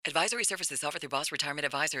Advisory services offered through Boss Retirement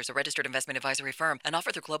Advisors, a registered investment advisory firm, and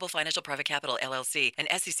offered through Global Financial Private Capital, LLC, an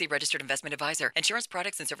SEC registered investment advisor. Insurance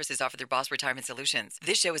products and services offered through Boss Retirement Solutions.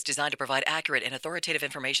 This show is designed to provide accurate and authoritative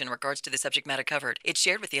information in regards to the subject matter covered. It's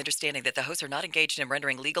shared with the understanding that the hosts are not engaged in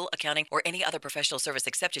rendering legal, accounting, or any other professional service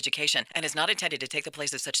except education, and is not intended to take the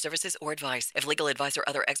place of such services or advice. If legal advice or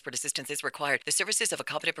other expert assistance is required, the services of a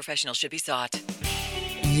competent professional should be sought.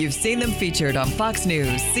 You've seen them featured on Fox News,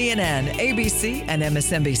 CNN, ABC, and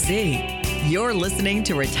MSNBC. You're listening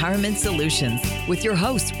to Retirement Solutions with your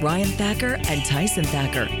hosts, Ryan Thacker and Tyson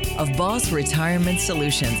Thacker of Boss Retirement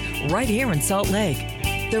Solutions, right here in Salt Lake.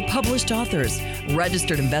 They're published authors,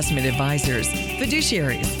 registered investment advisors,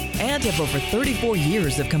 fiduciaries, and have over 34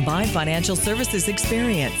 years of combined financial services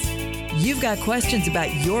experience. You've got questions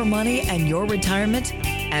about your money and your retirement,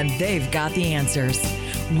 and they've got the answers.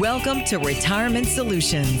 Welcome to Retirement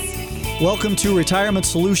Solutions. Welcome to Retirement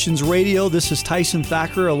Solutions Radio. This is Tyson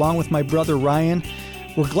Thacker along with my brother Ryan.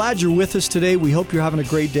 We're glad you're with us today. We hope you're having a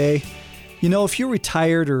great day. You know, if you're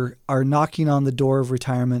retired or are knocking on the door of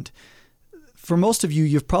retirement, for most of you,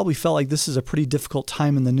 you've probably felt like this is a pretty difficult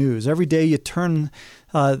time in the news. Every day you turn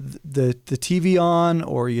the TV on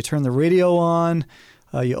or you turn the radio on,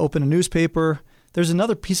 you open a newspaper, there's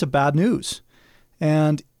another piece of bad news.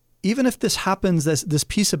 And even if this happens, this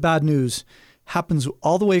piece of bad news happens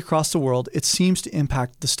all the way across the world, it seems to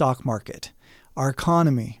impact the stock market, our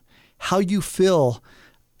economy, how you feel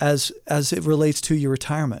as it relates to your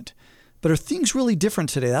retirement. But are things really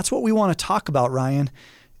different today? That's what we want to talk about, Ryan.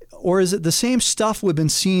 Or is it the same stuff we've been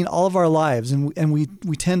seeing all of our lives, and we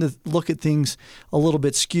tend to look at things a little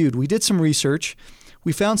bit skewed? We did some research.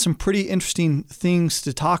 We found some pretty interesting things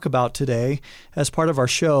to talk about today as part of our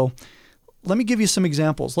show. Let me give you some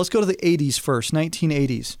examples. Let's go to the 80s first,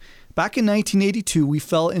 1980s. Back in 1982, we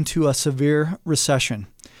fell into a severe recession.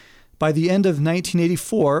 By the end of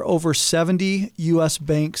 1984, over 70 U.S.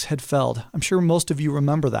 banks had failed. I'm sure most of you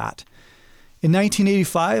remember that. In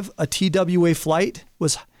 1985, a TWA flight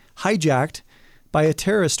was hijacked by a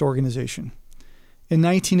terrorist organization. In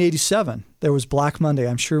 1987, there was Black Monday.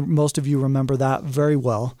 I'm sure most of you remember that very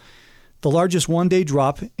well. The largest one-day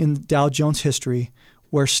drop in Dow Jones history,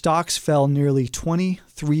 where stocks fell nearly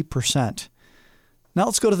 23%. Now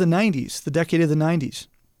let's go to the 90s, the decade of the 90s.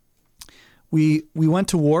 We went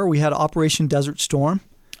to war. We had Operation Desert Storm.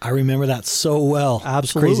 I remember that so well.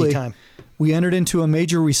 Absolutely. Crazy time. We entered into a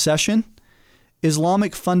major recession.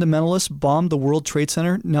 Islamic fundamentalists bombed the World Trade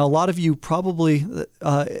Center. Now, a lot of you probably,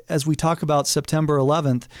 as we talk about September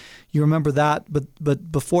 11th, you remember that.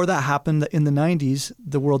 But before that happened, in the 90s,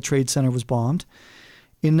 the World Trade Center was bombed.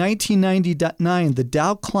 In 1999, the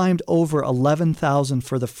Dow climbed over 11,000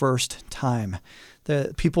 for the first time.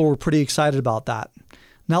 The people were pretty excited about that.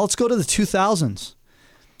 Now let's go to the 2000s.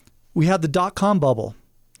 We had the dot-com bubble.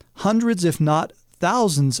 Hundreds, if not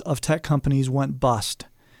thousands, of tech companies went bust.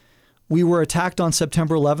 We were attacked on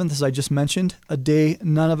September 11th, as I just mentioned, a day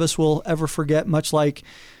none of us will ever forget, much like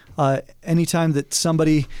anytime that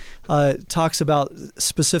somebody talks about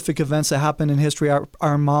specific events that happened in history.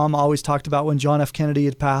 Our mom always talked about when John F. Kennedy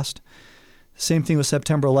had passed. Same thing with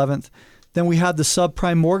September 11th. Then we had the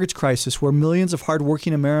subprime mortgage crisis, where millions of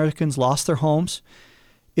hardworking Americans lost their homes.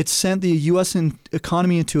 It sent the U.S.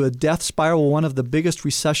 economy into a death spiral, one of the biggest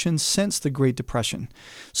recessions since the Great Depression.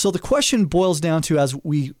 So the question boils down to, as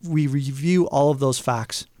we review all of those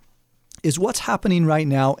facts, is what's happening right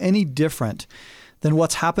now any different than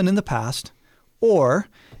what's happened in the past? Or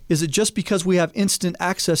is it just because we have instant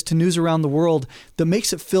access to news around the world that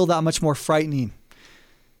makes it feel that much more frightening?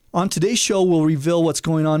 On today's show, we'll reveal what's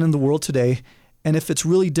going on in the world today and if it's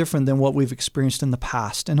really different than what we've experienced in the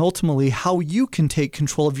past, and ultimately how you can take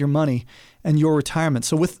control of your money and your retirement.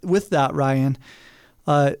 So with that, Ryan,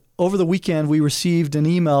 over the weekend, we received an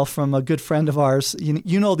email from a good friend of ours.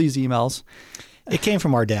 You know these emails. It came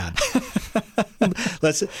from our dad.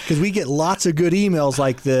 Because we get lots of good emails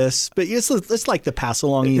like this, but it's like the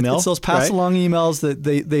pass-along email. It's those pass-along emails that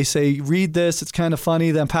they say, read this, it's kind of funny,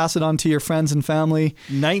 then pass it on to your friends and family.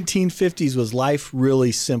 1950s was life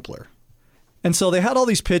really simpler. And so they had all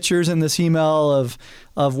these pictures in this email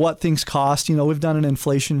of what things cost. You know, we've done an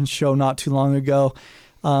inflation show not too long ago.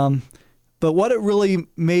 But what it really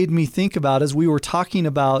made me think about as we were talking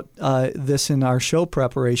about this in our show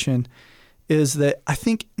preparation is that I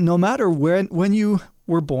think no matter when you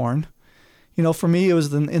were born, you know, for me it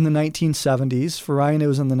was in the 1970s. For Ryan, it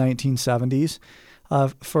was in the 1970s.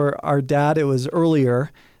 For our dad, it was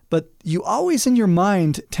earlier. But you always in your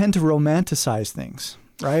mind tend to romanticize things,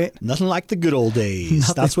 right? Nothing like the good old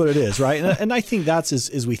days. That's what it is, right? And I think that's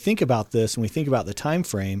as we think about this and we think about the time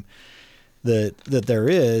frame that there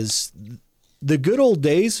is, the good old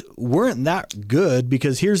days weren't that good,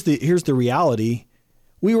 because here's the reality.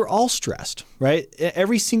 We were all stressed, right?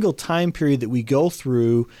 Every single time period that we go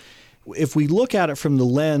through, if we look at it from the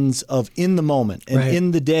lens of in the moment and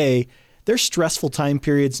in the day, there's stressful time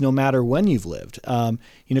periods no matter when you've lived.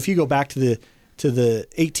 If you go back to the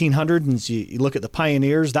 1800s, you look at the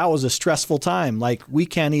pioneers, that was a stressful time. Like, we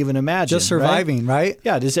can't even imagine. Just surviving, right?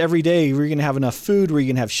 Yeah, just every day we're going to have enough food, we're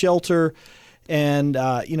going to have shelter. And,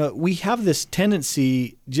 we have this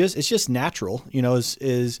tendency, it's just natural,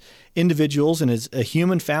 as individuals and as a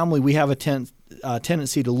human family, we have a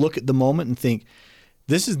tendency to look at the moment and think,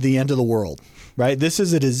 this is the end of the world, right? This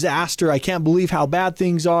is a disaster. I can't believe how bad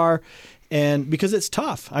things are. And because it's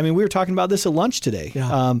tough. I mean, we were talking about this at lunch today.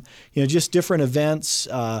 Yeah. Just different events,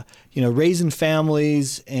 raising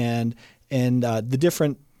families and the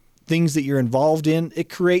different things that you're involved in, it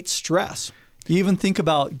creates stress. You even think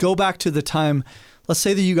about, go back to the time, let's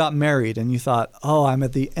say that you got married and you thought, oh, I'm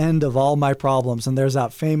at the end of all my problems. And there's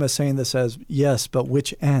that famous saying that says, yes, but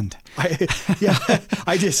which end?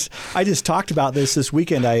 I just talked about this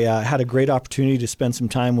weekend. I had a great opportunity to spend some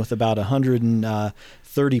time with about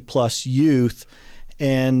 130 plus youth.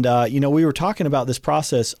 And, we were talking about this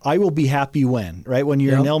process. I will be happy when, right? When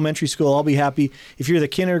you're in elementary school, I'll be happy. If you're the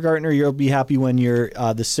kindergartner, you'll be happy when you're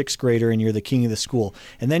the sixth grader and you're the king of the school.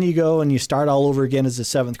 And then you go and you start all over again as a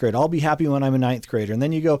seventh grader. I'll be happy when I'm a ninth grader. And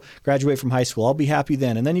then you go graduate from high school. I'll be happy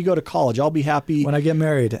then. And then you go to college. I'll be happy when I get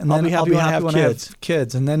married. And then I'll be happy when I have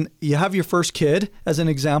kids. And then you have your first kid, as an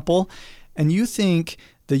example, and you think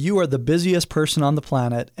that you are the busiest person on the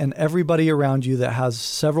planet, and everybody around you that has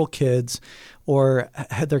several kids or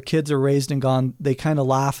had their kids are raised and gone, they kind of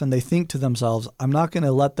laugh and they think to themselves, I'm not going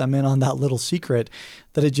to let them in on that little secret,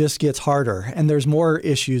 that it just gets harder and there's more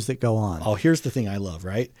issues that go on. Oh, here's the thing I love,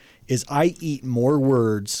 right? Is I eat more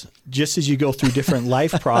words just as you go through different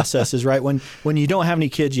life processes, right? When you don't have any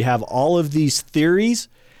kids, you have all of these theories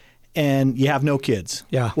and you have no kids.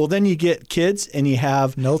 Yeah. Well, then you get kids and you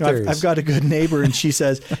have no theories. I've got a good neighbor and she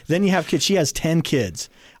says, then you have kids. She has 10 kids.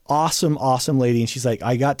 Awesome lady. And she's like,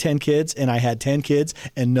 I got 10 kids and I had 10 kids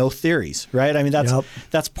and no theories, right? I mean,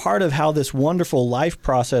 that's part of how this wonderful life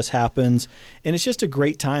process happens. And it's just a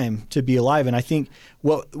great time to be alive. And I think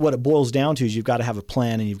what it boils down to is you've got to have a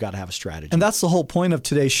plan and you've got to have a strategy. And that's the whole point of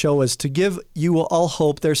today's show, is to give you all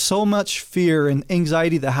hope. There's so much fear and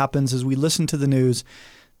anxiety that happens as we listen to the news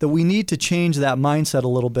that we need to change that mindset a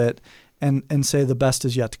little bit and say the best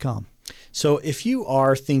is yet to come. So if you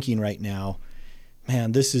are thinking right now,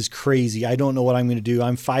 man, this is crazy, I don't know what I'm going to do.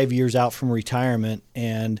 I'm 5 years out from retirement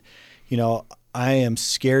and, I am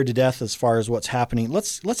scared to death as far as what's happening.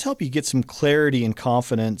 Let's help you get some clarity and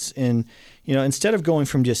confidence in, instead of going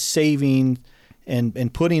from just saving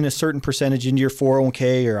and putting a certain percentage into your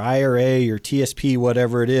 401k or IRA or TSP,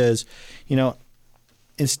 whatever it is,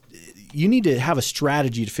 you need to have a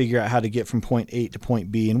strategy to figure out how to get from point A to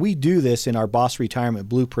point B. And we do this in our Boss Retirement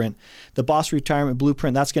Blueprint. The Boss Retirement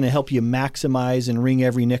Blueprint, that's going to help you maximize and wring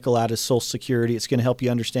every nickel out of Social Security. It's going to help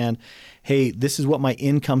you understand, hey, this is what my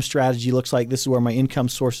income strategy looks like. This is where my income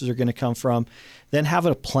sources are going to come from. Then have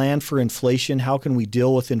a plan for inflation. How can we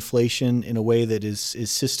deal with inflation in a way that is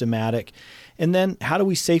systematic? And then how do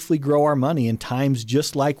we safely grow our money in times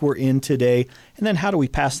just like we're in today? And then how do we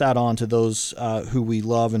pass that on to those who we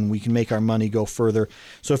love and we can make our money go further?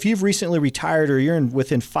 So if you've recently retired or you're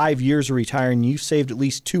within 5 years of retiring and you've saved at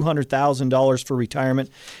least $200,000 for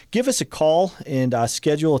retirement, give us a call and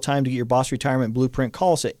schedule a time to get your Boss Retirement Blueprint.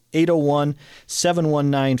 Call us at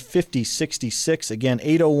 801-719-5066. Again,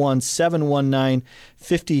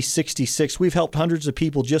 801-719-5066. We've helped hundreds of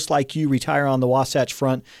people just like you retire on the Wasatch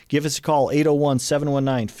Front. Give us a call,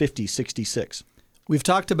 801-719-5066. We've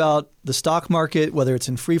talked about the stock market, whether it's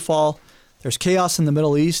in free fall, there's chaos in the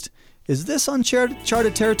Middle East. Is this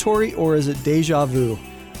uncharted territory or is it deja vu?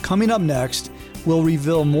 Coming up next, we'll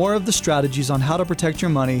reveal more of the strategies on how to protect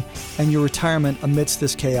your money and your retirement amidst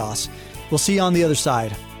this chaos. We'll see you on the other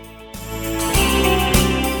side.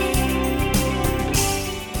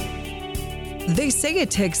 They say it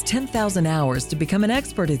takes 10,000 hours to become an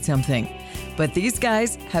expert at something, but these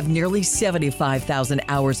guys have nearly 75,000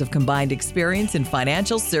 hours of combined experience in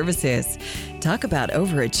financial services. Talk about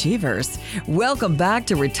overachievers. Welcome back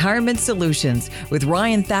to Retirement Solutions with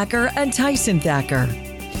Ryan Thacker and Tyson Thacker.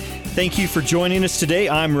 Thank you for joining us today.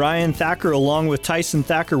 I'm Ryan Thacker along with Tyson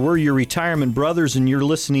Thacker. We're your retirement brothers, and you're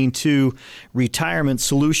listening to Retirement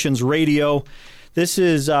Solutions Radio. This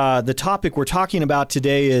is the topic we're talking about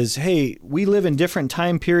today is, hey, we live in different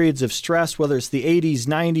time periods of stress, whether it's the 80s,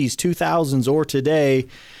 90s, 2000s, or today.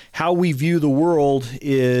 How we view the world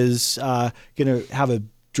is going to have a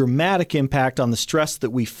dramatic impact on the stress that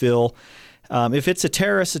we feel. If it's a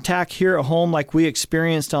terrorist attack here at home like we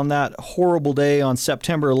experienced on that horrible day on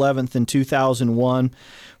September 11th in 2001,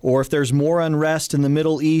 or if there's more unrest in the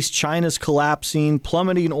Middle East, China's collapsing,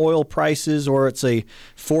 plummeting oil prices, or it's a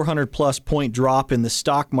 400-plus point drop in the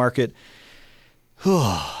stock market,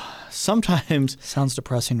 sometimes sounds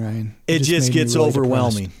depressing, Ryan. It just gets really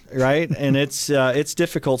overwhelming, right? And it's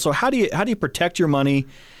difficult. So how do you protect your money?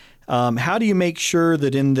 How do you make sure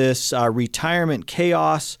that in this retirement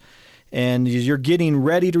chaos, and you're getting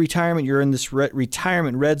ready to retirement, you're in this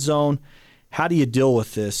retirement red zone, how do you deal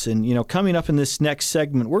with this? And, coming up in this next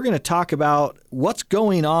segment, we're going to talk about what's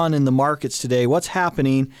going on in the markets today, what's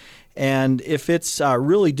happening, and if it's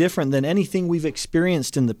really different than anything we've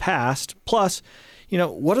experienced in the past. Plus,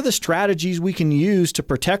 what are the strategies we can use to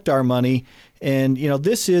protect our money? And,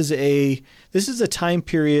 this is a time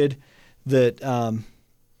period that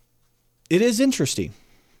it is interesting.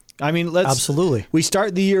 I mean, absolutely. We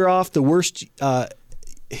start the year off the worst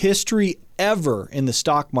history ever in the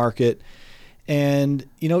stock market. And,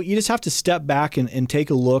 you just have to step back and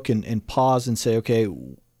take a look and pause and say, okay,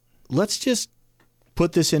 let's just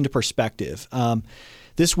put this into perspective.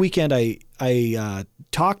 This weekend, I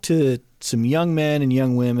talked to some young men and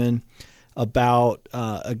young women about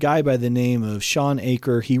a guy by the name of Shawn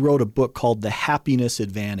Achor. He wrote a book called The Happiness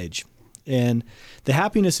Advantage. And the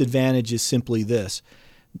happiness advantage is simply this.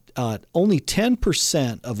 Only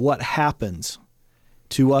 10% of what happens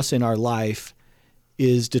to us in our life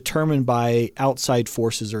is determined by outside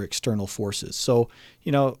forces or external forces. So,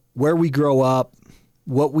 where we grow up,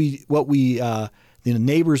 what we the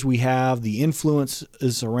neighbors we have, the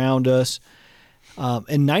influences around us, and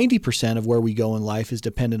 90% of where we go in life is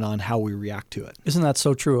dependent on how we react to it. Isn't that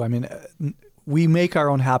so true? I mean, we make our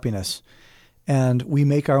own happiness and we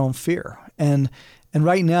make our own fear. And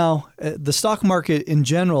right now, the stock market in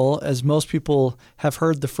general, as most people have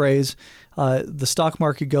heard the phrase, the stock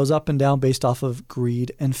market goes up and down based off of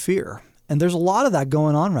greed and fear. And there's a lot of that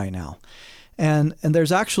going on right now. And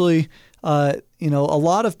there's actually, a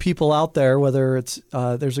lot of people out there, whether it's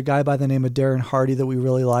there's a guy by the name of Darren Hardy that we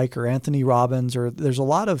really like, or Anthony Robbins, or there's a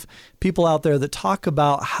lot of people out there that talk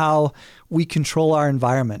about how we control our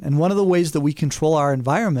environment. And one of the ways that we control our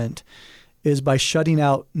environment is by shutting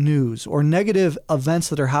out news or negative events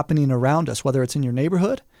that are happening around us, whether it's in your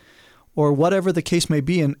neighborhood or whatever the case may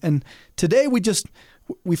be. And today we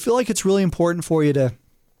feel like it's really important for you to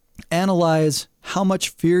analyze how much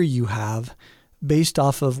fear you have based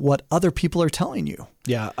off of what other people are telling you.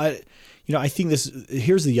 Yeah. I think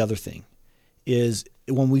here's the other thing is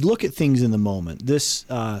when we look at things in the moment, this,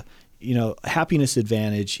 happiness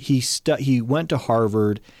advantage, he went to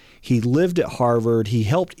Harvard. He lived at Harvard. He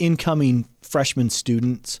helped incoming freshman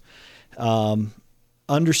students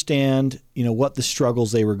understand, what the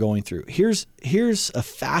struggles they were going through. Here's a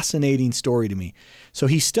fascinating story to me. So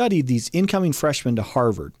he studied these incoming freshmen to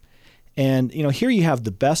Harvard. And, here you have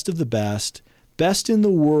the best of the best in the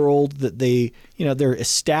world that they're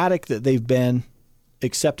ecstatic that they've been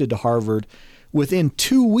accepted to Harvard. Within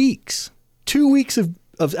 2 weeks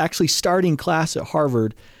of actually starting class at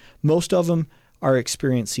Harvard, most of them are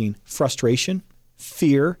experiencing frustration,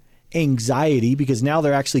 fear, anxiety, because now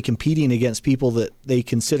they're actually competing against people that they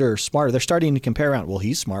consider smart. They're starting to compare around, well,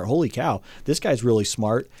 he's smart. Holy cow, this guy's really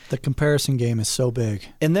smart. The comparison game is so big.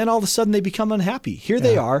 And then all of a sudden they become unhappy. Here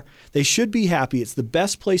they are. They should be happy. It's the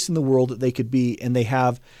best place in the world that they could be, and they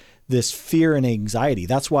have this fear and anxiety.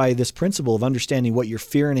 That's why this principle of understanding what your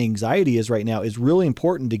fear and anxiety is right now is really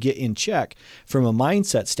important to get in check from a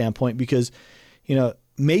mindset standpoint, because,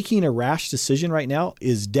 making a rash decision right now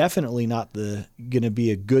is definitely not going to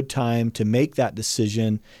be a good time to make that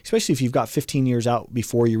decision, especially if you've got 15 years out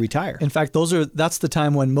before you retire. In fact, that's the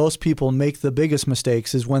time when most people make the biggest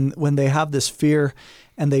mistakes, is when they have this fear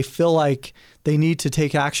and they feel like they need to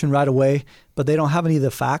take action right away, but they don't have any of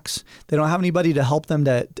the facts. They don't have anybody to help them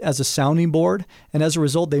as a sounding board. And as a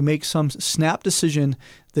result, they make some snap decision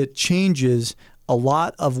that changes a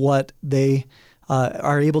lot of what they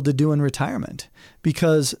are able to do in retirement,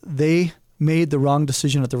 because they made the wrong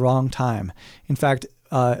decision at the wrong time. In fact,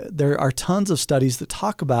 there are tons of studies that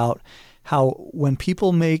talk about how when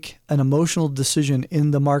people make an emotional decision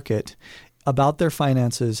in the market about their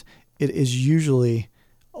finances, it is usually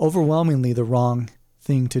overwhelmingly the wrong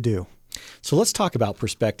thing to do. So let's talk about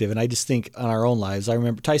perspective. And I just think on our own lives, I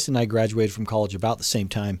remember Tyson and I graduated from college about the same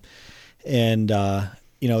time. And,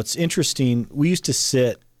 it's interesting. We used to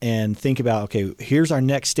sit and think about, okay, here's our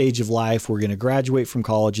next stage of life. We're going to graduate from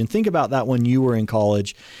college, and think about that when you were in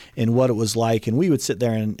college and what it was like. And we would sit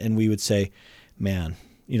there and we would say, man,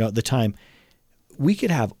 at the time, we could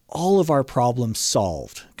have all of our problems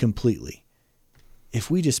solved completely. if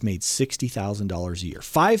we just made $60,000 a year,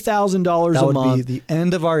 $5,000 That a would month. be the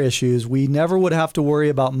end of our issues. We never would have to worry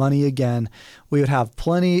about money again. We would have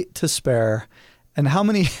plenty to spare. And how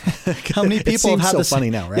many people have had so this? funny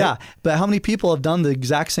now, right? Yeah, but how many people have done the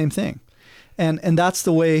exact same thing? And that's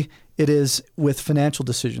the way it is with financial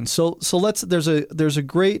decisions. So there's a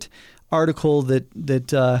great article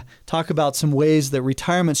that talk about some ways that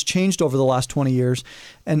retirement's changed over the last 20 years.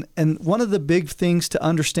 And one of the big things to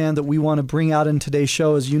understand that we want to bring out in today's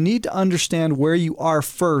show is you need to understand where you are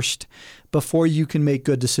first before you can make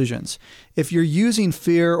good decisions. If you're using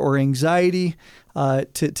fear or anxiety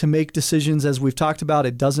to make decisions, as we've talked about,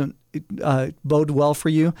 it doesn't bode well for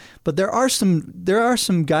you. But there are some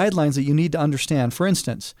guidelines that you need to understand. For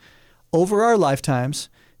instance, over our lifetimes,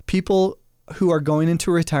 people who are going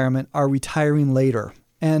into retirement are retiring later.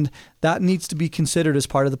 And that needs to be considered as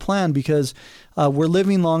part of the plan because we're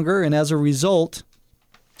living longer. And as a result,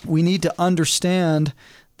 we need to understand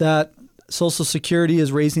that Social Security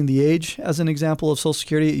is raising the age. As an example of Social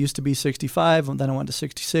Security, it used to be 65, and then it went to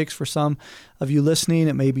 66. For some of you listening,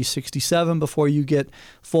 it may be 67 before you get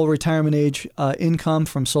full retirement age income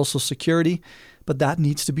from Social Security. But that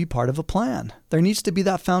needs to be part of a plan. There needs to be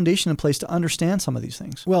that foundation in place to understand some of these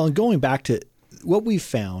things. Well, and going back to what we've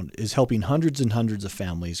found is helping hundreds and hundreds of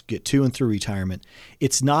families get to and through retirement.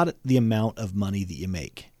 It's not the amount of money that you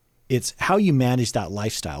make. It's how you manage that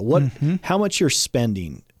lifestyle. How much you're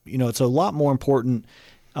spending. You know, it's a lot more important.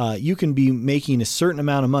 You can be making a certain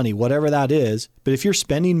amount of money, whatever that is, but if you're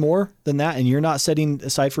spending more than that and you're not setting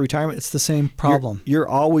aside for retirement, It's the same problem. You're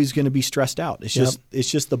always going to be stressed out. It's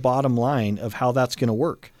just the bottom line of how that's going to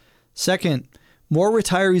work. Second, more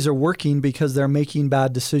retirees are working because they're making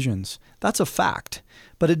bad decisions. That's a fact.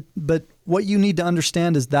 But what you need to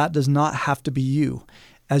understand is that does not have to be you.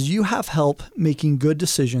 As you have help making good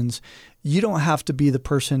decisions, you don't have to be the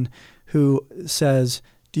person who says,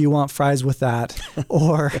 "Do you want fries with that?"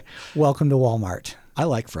 or "Welcome to Walmart." I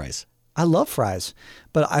like fries. I love fries,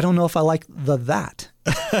 but I don't know if I like that.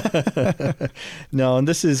 No, and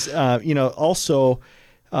this is, also,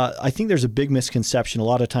 I think there's a big misconception. A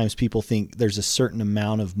lot of times people think there's a certain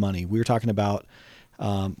amount of money. We were talking about,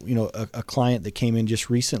 a client that came in just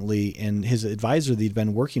recently, and his advisor that he'd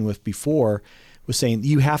been working with before was saying,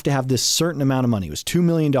 you have to have this certain amount of money. It was $2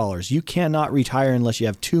 million. You cannot retire unless you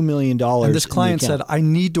have $2 million. And this client said, I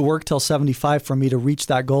need to work till 75 for me to reach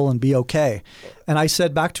that goal and be okay. And I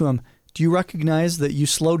said back to him, do you recognize that you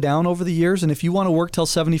slowed down over the years? And if you want to work till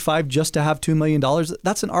 75 just to have $2 million,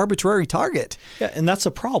 that's an arbitrary target. Yeah, and that's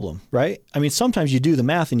a problem, right? I mean, sometimes you do the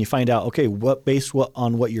math and you find out, okay,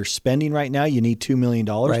 on what you're spending right now, you need $2 million.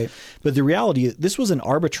 Right. But the reality is this was an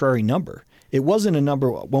arbitrary number. It wasn't a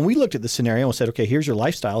number. When we looked at the scenario and said, okay, here's your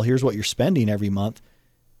lifestyle, here's what you're spending every month,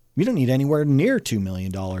 you don't need anywhere near $2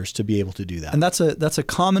 million to be able to do that. And that's a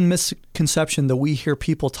common misconception that we hear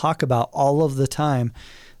people talk about all of the time,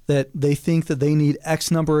 that they think that they need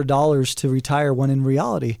X number of dollars to retire, when in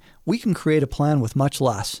reality, we can create a plan with much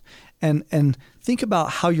less. And think about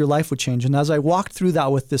how your life would change. And as I walked through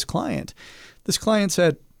that with this client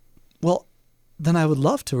said, well, then I would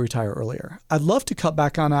love to retire earlier. I'd love to cut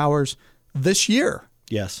back on hours this year.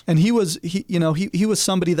 Yes. And he was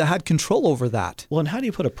somebody that had control over that. Well, and how do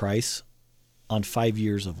you put a price on 5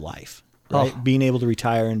 years of life, right? Being able to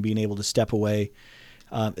retire and being able to step away,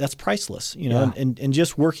 that's priceless, Yeah. and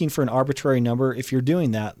just working for an arbitrary number, if you're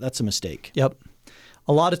doing that, that's a mistake. Yep.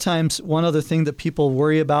 A lot of times, one other thing that people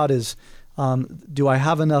worry about is, do I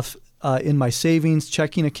have enough in my savings,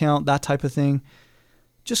 checking account, that type of thing?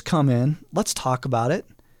 Just come in. Let's talk about it.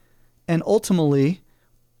 And ultimately,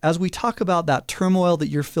 as we talk about that turmoil that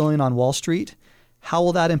you're feeling on Wall Street, how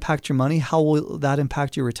will that impact your money? How will that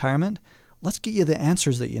impact your retirement? Let's get you the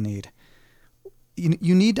answers that you need.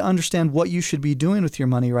 You need to understand what you should be doing with your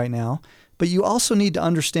money right now, but you also need to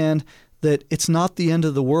understand that it's not the end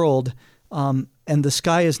of the world, and the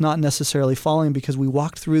sky is not necessarily falling, because we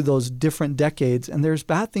walked through those different decades, and there's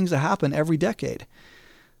bad things that happen every decade.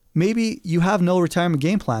 Maybe you have no retirement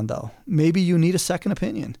game plan, though. Maybe you need a second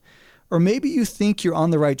opinion. Or maybe you think you're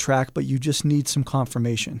on the right track, but you just need some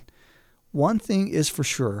confirmation. One thing is for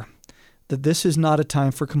sure, that this is not a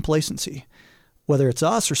time for complacency. Whether it's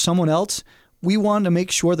us or someone else, we want to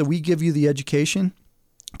make sure that we give you the education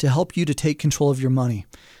to help you to take control of your money.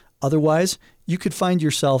 Otherwise, you could find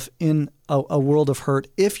yourself in a world of hurt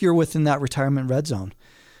if you're within that retirement red zone.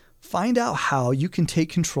 Find out how you can take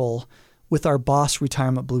control with our Boss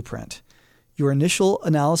Retirement Blueprint. Your initial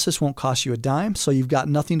analysis won't cost you a dime, so you've got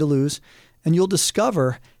nothing to lose, and you'll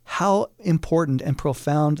discover how important and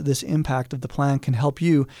profound this impact of the plan can help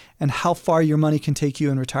you and how far your money can take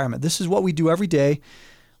you in retirement. This is what we do every day.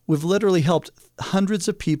 We've literally helped hundreds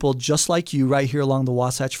of people just like you right here along the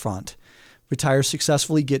Wasatch Front retire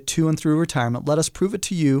successfully, get to and through retirement. Let us prove it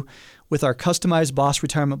to you with our customized Boss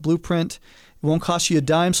Retirement Blueprint. It won't cost you a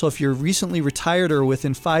dime, so if you're recently retired or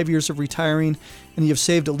within 5 years of retiring and you've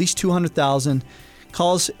saved at least $200,000,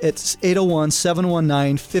 call us at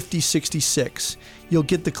 801-719-5066. You'll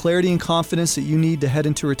get the clarity and confidence that you need to head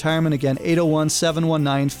into retirement. Again,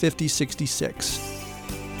 801-719-5066.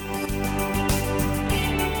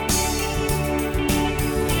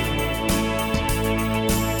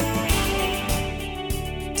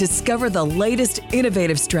 Discover the latest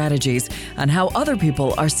innovative strategies on how other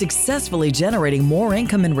people are successfully generating more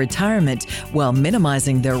income in retirement while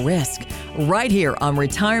minimizing their risk. Right here on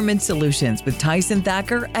Retirement Solutions with Tyson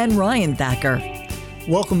Thacker and Ryan Thacker.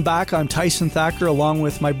 Welcome back. I'm Tyson Thacker along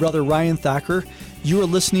with my brother Ryan Thacker. You are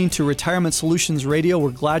listening to Retirement Solutions Radio. We're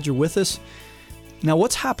glad you're with us. Now,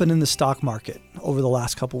 what's happened in the stock market over the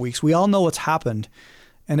last couple of weeks? We all know what's happened,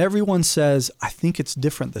 and everyone says, I think it's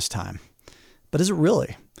different this time. But is it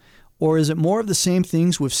really? Or is it more of the same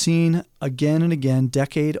things we've seen again and again,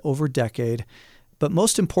 decade over decade? But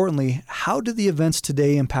most importantly, how do the events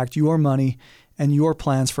today impact your money and your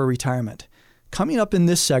plans for retirement? Coming up in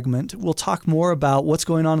this segment, we'll talk more about what's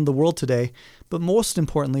going on in the world today, but most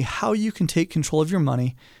importantly, how you can take control of your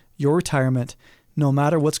money, your retirement, no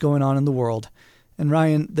matter what's going on in the world. And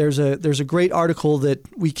Ryan, there's a great article that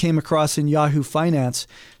we came across in Yahoo Finance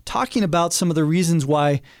talking about some of the reasons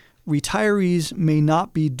why retirees may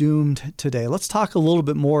not be doomed today. Let's talk a little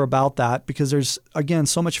bit more about that because there's, again,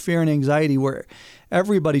 so much fear and anxiety where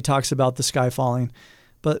everybody talks about the sky falling.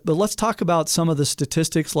 But let's talk about some of the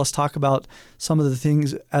statistics. Let's talk about some of the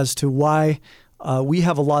things as to why we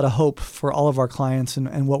have a lot of hope for all of our clients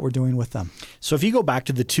and what we're doing with them. So if you go back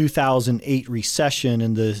to the 2008 recession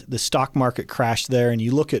and the stock market crash there and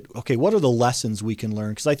you look at, okay, what are the lessons we can learn?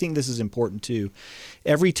 Because I think this is important too.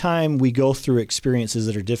 Every time we go through experiences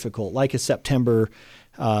that are difficult, like a September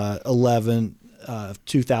 11,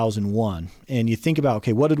 2001, and you think about,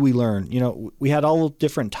 okay, what did we learn? You know, we had all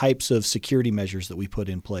different types of security measures that we put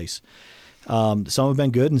in place. Some have been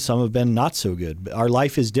good and some have been not so good. But our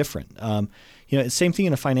life is different. Same thing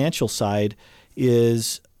in a financial side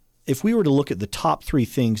is if we were to look at the top three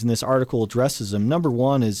things, and this article addresses them, number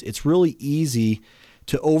one is it's really easy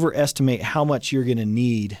to overestimate how much you're going to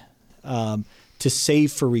need to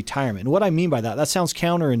save for retirement. And what I mean by that sounds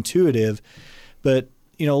counterintuitive, but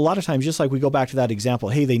a lot of times, just like we go back to that example,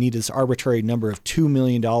 hey, they need this arbitrary number of $2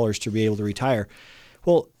 million to be able to retire.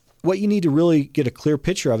 Well, what you need to really get a clear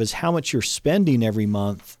picture of is how much you're spending every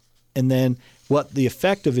month and then what the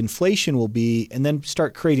effect of inflation will be, and then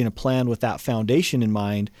start creating a plan with that foundation in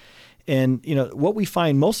mind. And what we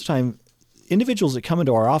find most of the time, individuals that come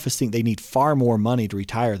into our office think they need far more money to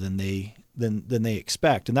retire than they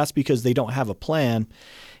expect, and that's because they don't have a plan.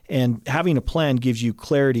 And having a plan gives you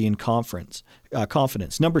clarity and confidence.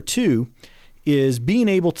 Number two is being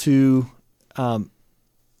able to,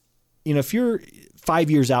 if you're 5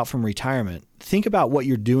 years out from retirement, think about what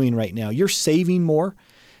you're doing right now. You're saving more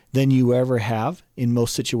than you ever have in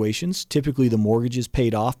most situations. Typically, the mortgage is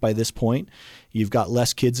paid off by this point. You've got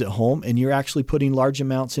less kids at home, and you're actually putting large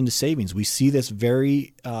amounts into savings. We see this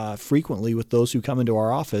very frequently with those who come into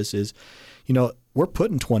our office is, we're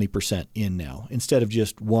putting 20% in now instead of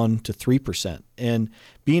just 1 to 3%. And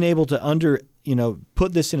being able to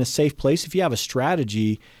put this in a safe place, if you have a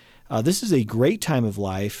strategy, this is a great time of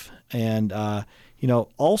life. And,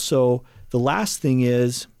 also the last thing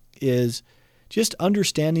is just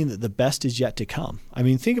understanding that the best is yet to come. I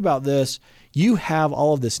mean, think about this. You have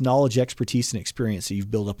all of this knowledge, expertise, and experience that you've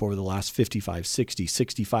built up over the last 55, 60,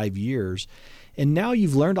 65 years. And now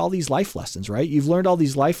you've learned all these life lessons, right? You've learned all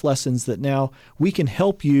these life lessons that now we can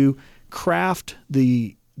help you craft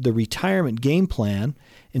the retirement game plan.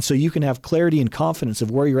 And so you can have clarity and confidence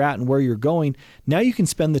of where you're at and where you're going. Now you can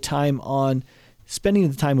spend the time on spending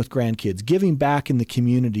the time with grandkids, giving back in the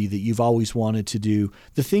community that you've always wanted to do.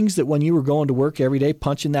 The things that when you were going to work every day,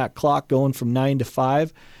 punching that clock, going from 9 to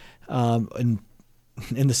 5, and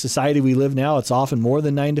in the society we live now, it's often more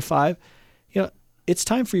than 9 to 5. It's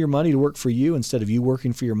time for your money to work for you instead of you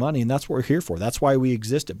working for your money, and that's what we're here for. That's why we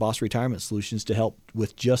exist at Boss Retirement Solutions, to help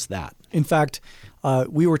with just that. In fact,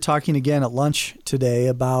 we were talking again at lunch today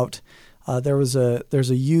about there's a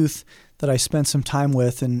youth that I spent some time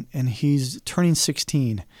with, and he's turning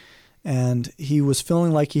 16, and he was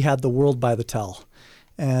feeling like he had the world by the tail.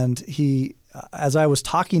 And he, as I was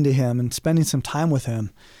talking to him and spending some time with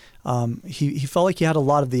him, He felt like he had a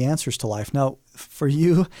lot of the answers to life. Now, for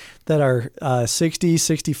you that are 60,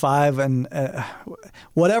 65, and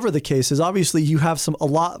whatever the case is, obviously you have a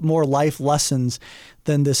lot more life lessons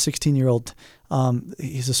than this 16-year-old.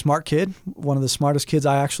 He's a smart kid, one of the smartest kids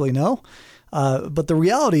I actually know. But the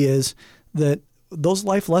reality is that those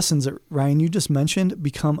life lessons that Ryan, you just mentioned,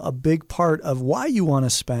 become a big part of why you want to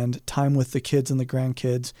spend time with the kids and the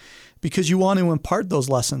grandkids, because you want to impart those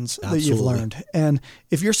lessons that you've learned. And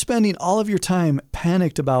if you're spending all of your time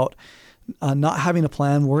panicked about not having a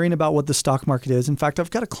plan, worrying about what the stock market is. In fact,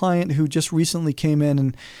 I've got a client who just recently came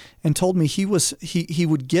in and told me he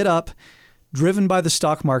would get up driven by the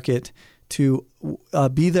stock market to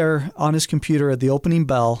be there on his computer at the opening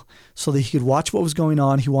bell so that he could watch what was going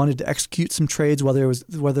on. He wanted to execute some trades, whether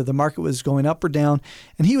the market was going up or down.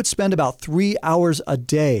 And he would spend about 3 hours a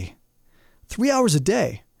day. 3 hours a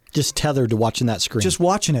day. Just tethered to watching that screen. Just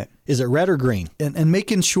watching it. Is it red or green? And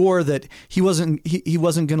making sure that he wasn't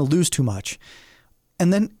going to lose too much.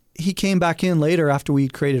 And then he came back in later after we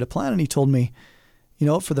created a plan and he told me,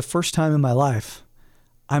 for the first time in my life,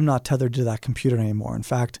 I'm not tethered to that computer anymore. In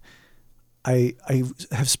fact, I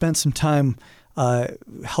have spent some time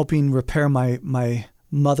helping repair my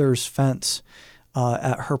mother's fence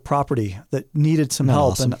at her property that needed some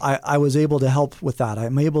help. Awesome. And I was able to help with that.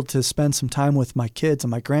 I'm able to spend some time with my kids and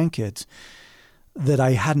my grandkids that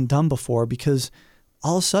I hadn't done before because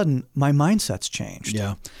all of a sudden my mindset's changed.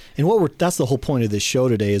 Yeah. And that's the whole point of this show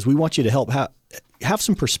today is we want you to help have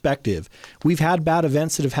some perspective. We've had bad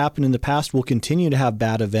events that have happened in the past. We'll continue to have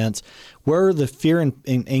bad events. Where the fear and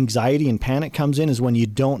anxiety and panic comes in is when you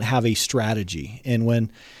don't have a strategy. And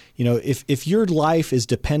when, if your life is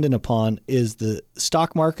dependent upon, is the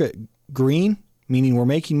stock market green, meaning we're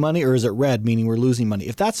making money, or is it red, meaning we're losing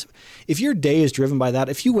money? If your day is driven by that,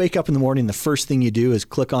 if you wake up in the morning, the first thing you do is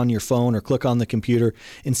click on your phone or click on the computer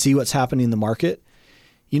and see what's happening in the market,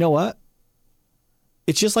 you know what?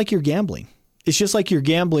 It's just like you're gambling. It's just like you're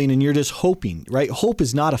gambling and you're just hoping, right? Hope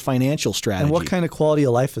is not a financial strategy. And what kind of quality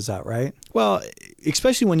of life is that, right? Well,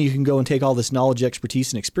 especially when you can go and take all this knowledge,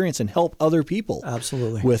 expertise, and experience and help other people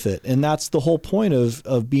with it. And that's the whole point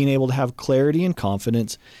of being able to have clarity and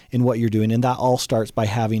confidence in what you're doing. And that all starts by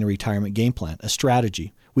having a retirement game plan, a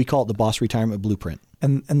strategy. We call it the Boss Retirement Blueprint.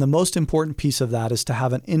 And the most important piece of that is to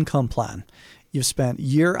have an income plan. You've spent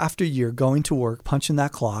year after year going to work, punching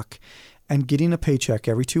that clock, and getting a paycheck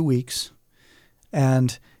every 2 weeks.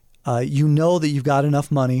 And you know that you've got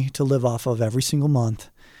enough money to live off of every single month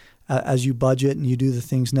as you budget and you do the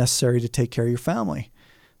things necessary to take care of your family.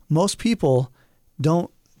 Most people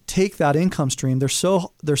don't take that income stream. They're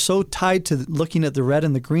so tied to looking at the red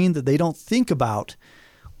and the green that they don't think about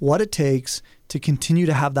what it takes to continue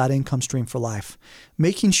to have that income stream for life.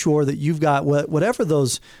 Making sure that you've got whatever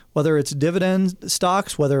those, whether it's dividend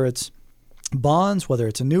stocks, whether it's bonds, whether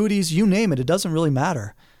it's annuities, you name it, it doesn't really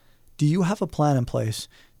matter. Do you have a plan in place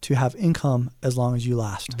to have income as long as you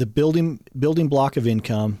last? The building block of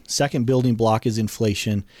income, second building block is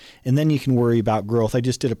inflation, and then you can worry about growth. I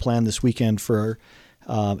just did a plan this weekend for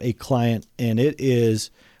a client, and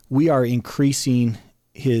we are increasing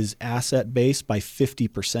his asset base by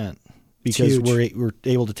 50% because we're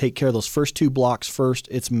able to take care of those first two blocks first.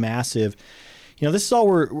 It's massive. This is all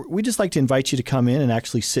we just like to invite you to come in and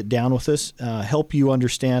actually sit down with us, help you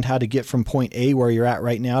understand how to get from point A, where you're at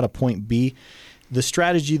right now, to point B. The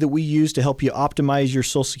strategy that we use to help you optimize your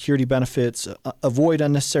Social Security benefits, avoid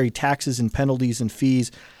unnecessary taxes and penalties and fees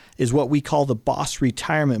is what we call the Boss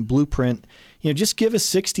Retirement Blueprint. Just give us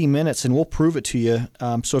 60 minutes and we'll prove it to you.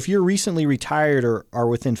 So if you're recently retired or are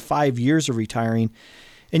within 5 years of retiring,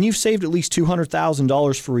 and you've saved at least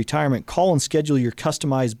 $200,000 for retirement, call and schedule your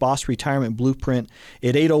customized Boss Retirement Blueprint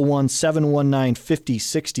at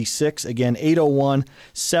 801-719-5066. Again,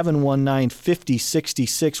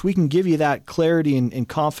 801-719-5066. We can give you that clarity and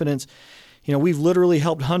confidence. We've literally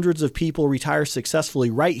helped hundreds of people retire successfully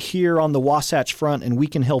right here on the Wasatch Front, and we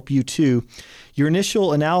can help you too. Your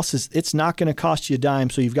initial analysis, it's not going to cost you a dime,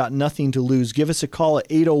 so you've got nothing to lose. Give us a call at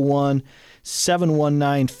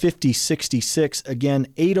 801-719-5066. Again,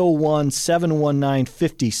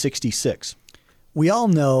 801-719-5066. We all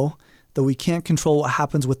know that we can't control what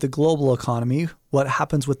happens with the global economy, what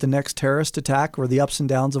happens with the next terrorist attack, or the ups and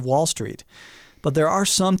downs of Wall Street. But there are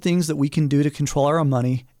some things that we can do to control our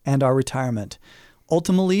money and our retirement.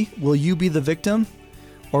 Ultimately, will you be the victim,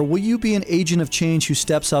 or will you be an agent of change who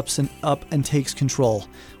steps up and takes control?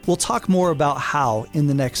 We'll talk more about how in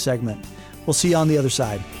the next segment. We'll see you on the other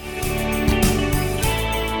side.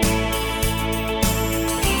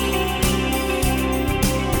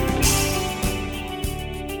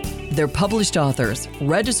 They're published authors,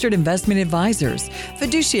 registered investment advisors,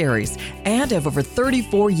 fiduciaries, and have over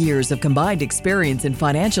 34 years of combined experience in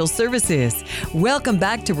financial services. Welcome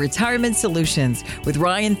back to Retirement Solutions with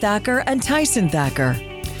Ryan Thacker and Tyson Thacker.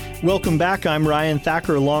 Welcome back. I'm Ryan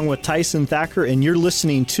Thacker along with Tyson Thacker, and you're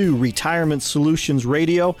listening to Retirement Solutions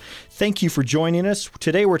Radio. Thank you for joining us.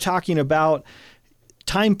 Today we're talking about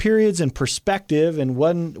time periods and perspective and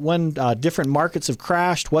when different markets have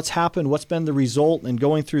crashed, what's happened, what's been the result, and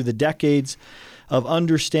going through the decades of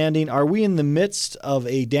understanding, are we in the midst of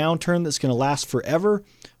a downturn that's going to last forever?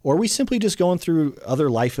 Or are we simply just going through other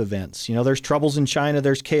life events? You know, there's troubles in China,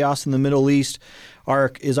 there's chaos in the Middle East.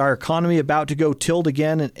 Is our economy about to go tilt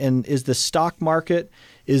again? And is the stock market,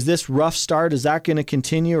 is this rough start, is that going to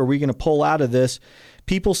continue? Or are we going to pull out of this?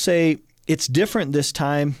 People say it's different this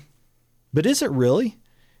time, but is it really?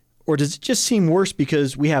 Or does it just seem worse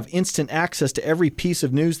because we have instant access to every piece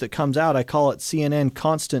of news that comes out? I call it CNN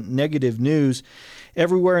constant negative news.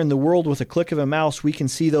 Everywhere in the world with a click of a mouse, we can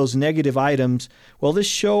see those negative items. Well, this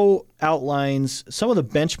show outlines some of the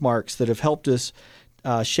benchmarks that have helped us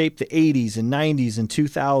shape the 80s and 90s and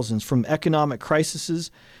 2000s, from economic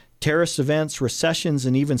crises, terrorist events, recessions,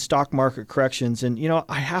 and even stock market corrections. And, you know,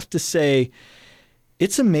 I have to say,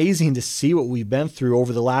 it's amazing to see what we've been through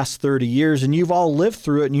over the last 30 years, and you've all lived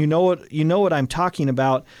through it, and you know what I'm talking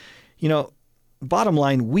about. You know, bottom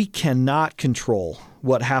line, we cannot control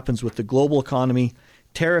what happens with the global economy,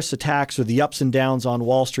 terrorist attacks, or the ups and downs on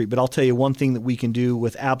Wall Street. But I'll tell you one thing that we can do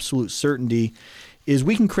with absolute certainty is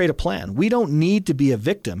we can create a plan. We don't need to be a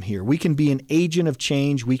victim here. We can be an agent of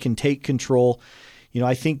change. We can take control. You know,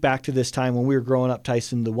 I think back to this time when we were growing up,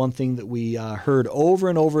 Tyson, the one thing that we heard over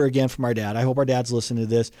and over again from our dad, I hope our dad's listening to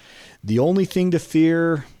this, the only thing to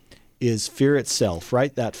fear is fear itself,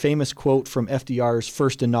 right? That famous quote from FDR's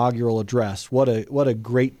first inaugural address. What a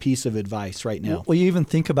great piece of advice right now. Well, you even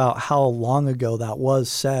think about how long ago that was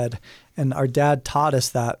said, and our dad taught us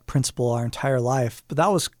that principle our entire life. But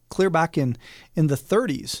that was clear back in the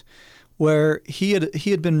 30s, where he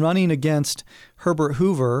had been running against Herbert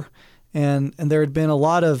Hoover, and there had been a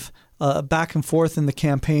lot of back and forth in the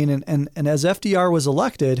campaign. And as FDR was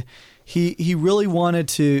elected, he really wanted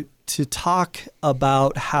to talk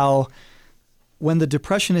about how when the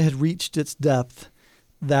Depression had reached its depth,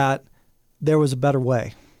 that there was a better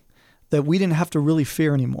way, that we didn't have to really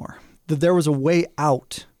fear anymore, that there was a way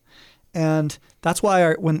out. And that's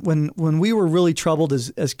why when we were really troubled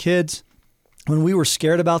as kids, when we were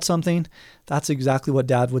scared about something, that's exactly what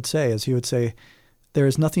Dad would say, as he would say, there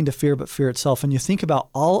is nothing to fear but fear itself. And you think about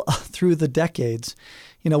all through the decades,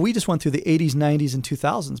 you know, we just went through the 80s, 90s, and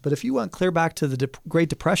 2000s. But if you went clear back to the Great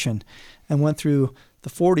Depression and went through the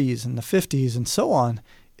 40s and the 50s and so on,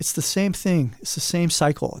 it's the same thing. It's the same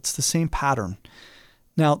cycle. It's the same pattern.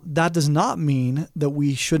 Now, that does not mean that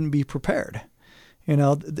we shouldn't be prepared. You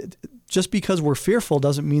know, just because we're fearful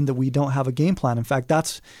doesn't mean that we don't have a game plan. In fact,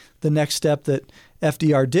 that's the next step that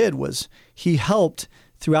FDR did, was he helped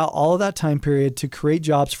throughout all of that time period to create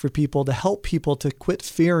jobs for people, to help people to quit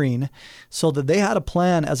fearing, so that they had a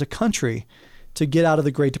plan as a country to get out of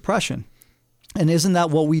the Great Depression. And isn't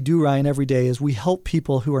that what we do, Ryan, every day, is we help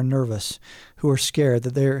people who are nervous, who are scared,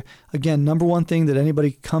 that they're, again, number one thing that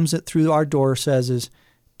anybody comes through our door says is,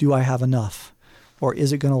 do I have enough? Or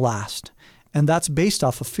is it going to last? And that's based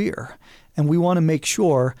off of fear. And we want to make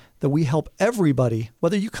sure that we help everybody,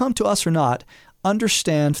 whether you come to us or not,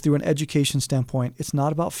 understand through an education standpoint, it's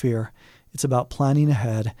not about fear. It's about planning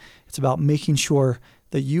ahead. It's about making sure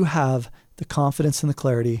that you have the confidence and the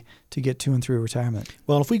clarity to get to and through retirement.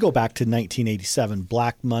 Well, if we go back to 1987,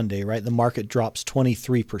 Black Monday, right? The market drops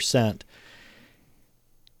 23%.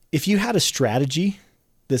 If you had a strategy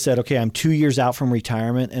that said, okay, I'm 2 years out from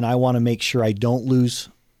retirement and I want to make sure I don't lose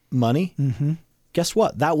money, guess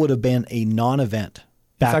what? That would have been a non-event.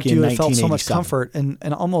 In fact, you would have felt so much comfort and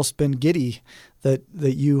almost been giddy that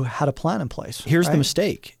you had a plan in place. Here's the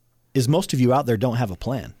mistake, is most of you out there don't have a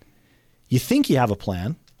plan. You think you have a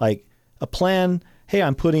plan, like a plan, hey,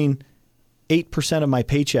 I'm putting 8% of my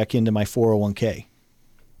paycheck into my 401k.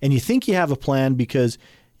 And you think you have a plan because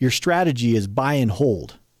your strategy is buy and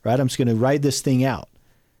hold, right? I'm just going to ride this thing out.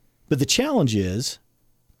 But the challenge is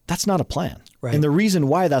that's not a plan. Right. And the reason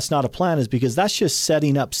why that's not a plan is because that's just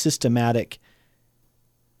setting up systematic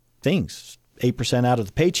things. 8% out of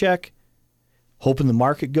the paycheck, hoping the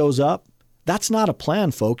market goes up. That's not a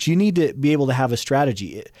plan, folks. You need to be able to have a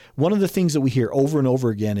strategy. One of the things that we hear over and over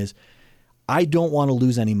again is, I don't want to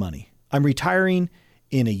lose any money. I'm retiring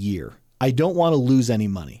in a year. I don't want to lose any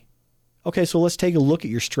money. Okay, so let's take a look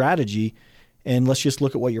at your strategy and let's just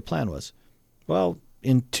look at what your plan was. Well,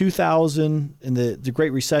 in 2000, in the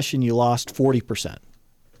Great Recession, you lost 40%.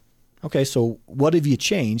 Okay, so what have you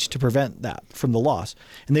changed to prevent that from the loss?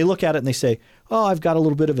 And they look at it and they say, oh, I've got a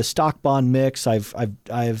little bit of a stock bond mix.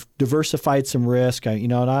 I've diversified some risk.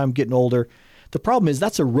 And I'm getting older. The problem is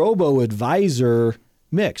that's a robo-advisor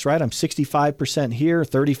mix, right? I'm 65% here,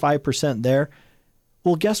 35% there.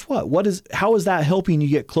 Well, guess what? How is that helping you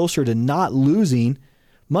get closer to not losing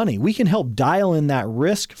money? We can help dial in that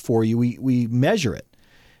risk for you. We measure it.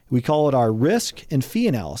 We call it our risk and fee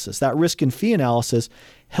analysis. That risk and fee analysis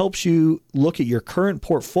helps you look at your current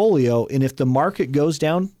portfolio, and if the market goes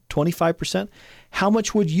down 25%, how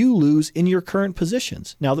much would you lose in your current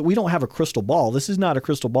positions? Now that we don't have a crystal ball, this is not a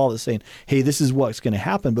crystal ball that's saying, hey, this is what's going to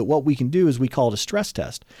happen. But what we can do is we call it a stress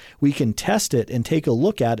test. We can test it and take a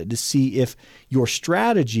look at it to see if your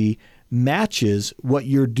strategy matches what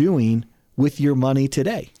you're doing with your money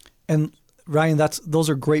today. And Ryan, those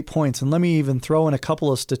are great points. And let me even throw in a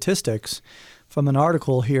couple of statistics from an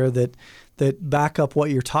article here that back up what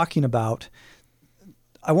you're talking about.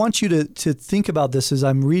 I want you to think about this as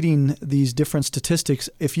I'm reading these different statistics.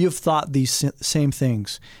 If you've thought these same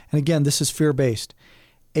things, and again, this is fear-based,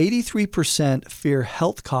 83% fear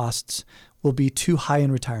health costs will be too high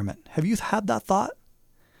in retirement. Have you had that thought?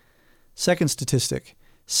 Second statistic,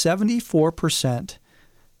 74%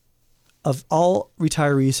 of all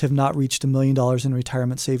retirees have not reached $1 million in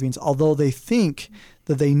retirement savings, although they think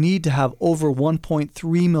that they need to have over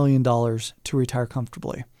 $1.3 million to retire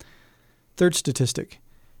comfortably. Third statistic,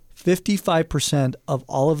 55% of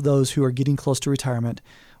all of those who are getting close to retirement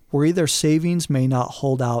worry their savings may not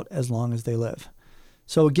hold out as long as they live.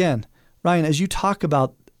 So again, Ryan, as you talk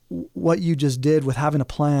about what you just did with having a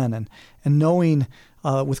plan and knowing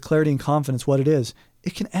with clarity and confidence what it is,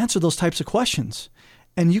 it can answer those types of questions.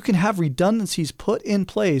 And you can have redundancies put in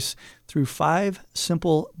place through 5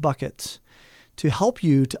 simple buckets to help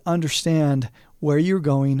you to understand where you're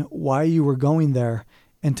going, why you were going there,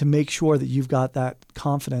 and to make sure that you've got that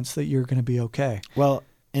confidence that you're going to be okay. Well,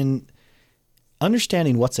 and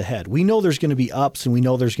understanding what's ahead. We know there's going to be ups and we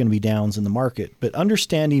know there's going to be downs in the market, but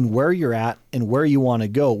understanding where you're at and where you want to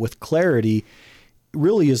go with clarity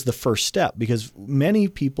really is the first step, because many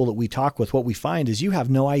people that we talk with, what we find is you have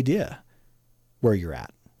no idea where you're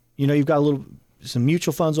at. You've got some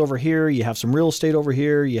mutual funds over here, you have some real estate over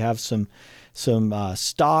here, you have some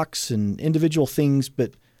stocks and individual things,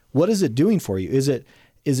 but what is it doing for you? Is it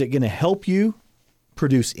going to help you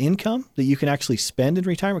produce income that you can actually spend in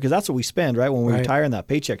retirement? Because that's what we spend, right? When we retire and that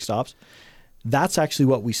paycheck stops, that's actually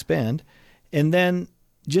what we spend. And then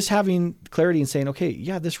just having clarity and saying, okay,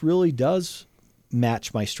 yeah, this really does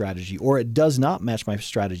match my strategy, or it does not match my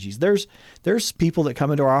strategies. There's people that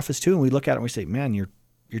come into our office too, and we look at it and we say, man, you're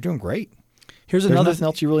doing great. There's nothing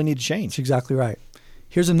else you really need to change. That's exactly right.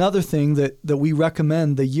 Here's another thing that we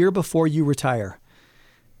recommend the year before you retire.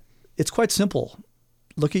 It's quite simple.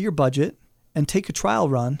 Look at your budget and take a trial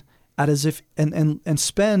run and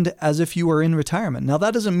spend as if you were in retirement. Now,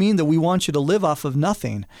 that doesn't mean that we want you to live off of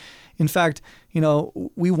nothing. In fact,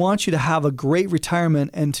 we want you to have a great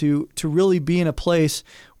retirement and to really be in a place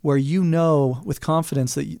where with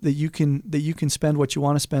confidence that you can spend what you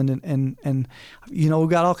want to spend, and we've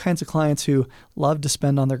got all kinds of clients who love to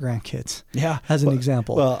spend on their grandkids. Yeah, as an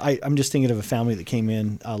example. Well, I'm just thinking of a family that came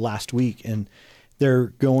in last week, and they're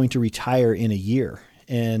going to retire in a year.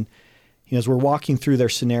 And as we're walking through their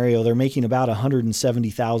scenario, they're making about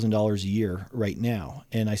 $170,000 a year right now.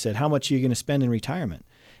 And I said, how much are you going to spend in retirement?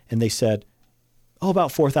 And they said,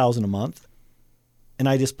 about $4,000 a month. And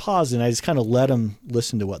I just paused and I just kind of let them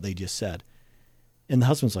listen to what they just said. And the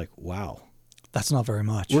husband's like, wow. That's not very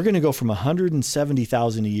much. We're going to go from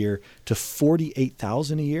 $170,000 a year to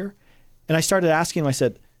 $48,000 a year. And I started asking him, I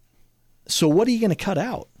said, so what are you going to cut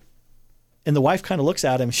out? And the wife kind of looks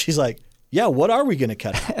at him. She's like, yeah, what are we going to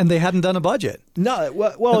cut out? And they hadn't done a budget. No,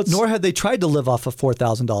 well, nor had they tried to live off of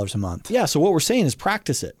 $4,000 a month. Yeah, so what we're saying is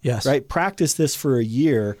practice it. Yes. Right? Practice this for a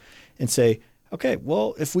year and say, okay,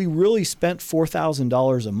 well, if we really spent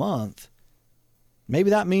 $4,000 a month,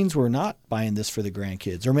 maybe that means we're not buying this for the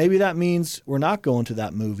grandkids, or maybe that means we're not going to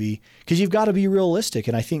that movie, because you've got to be realistic.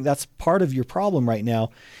 And I think that's part of your problem right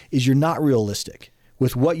now is you're not realistic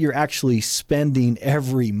with what you're actually spending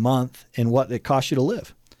every month and what it costs you to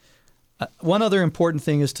live. One other important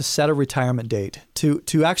thing is to set a retirement date,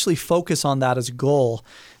 to actually focus on that as a goal.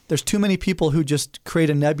 There's too many people who just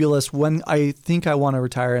create a nebulous when I think I want to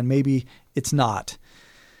retire, and maybe it's not.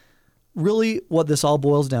 Really, what this all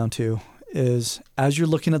boils down to is, as you're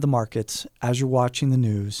looking at the markets, as you're watching the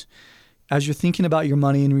news, as you're thinking about your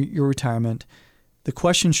money and your retirement, the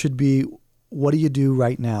question should be, what do you do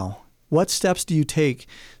right now? What steps do you take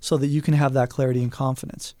so that you can have that clarity and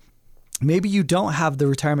confidence? Maybe you don't have the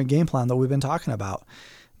retirement game plan that we've been talking about.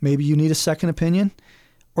 Maybe you need a second opinion,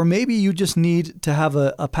 or maybe you just need to have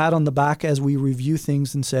a pat on the back as we review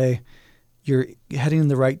things and say, you're heading in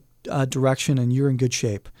the right direction and you're in good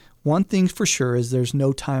shape. One thing for sure is there's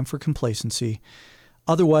no time for complacency.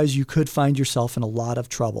 Otherwise, you could find yourself in a lot of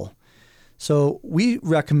trouble. So we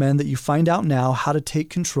recommend that you find out now how to take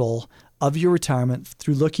control of your retirement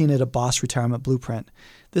through looking at a Boss Retirement Blueprint.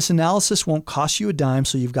 This analysis won't cost you a dime,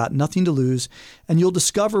 so you've got nothing to lose, and you'll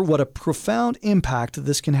discover what a profound impact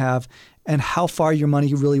this can have and how far your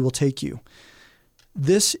money really will take you.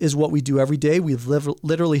 This is what we do every day. We've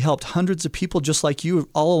literally helped hundreds of people just like you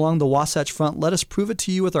all along the Wasatch Front. Let us prove it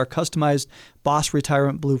to you with our customized Boss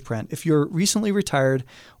Retirement Blueprint. If you're recently retired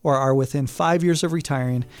or are within 5 years of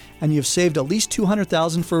retiring and you've saved at least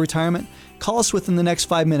 $200,000 for retirement, call us within the next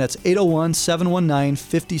 5 minutes,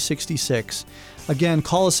 801-719-5066. Again,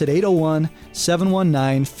 call us at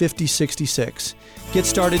 801-719-5066. Get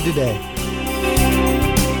started today.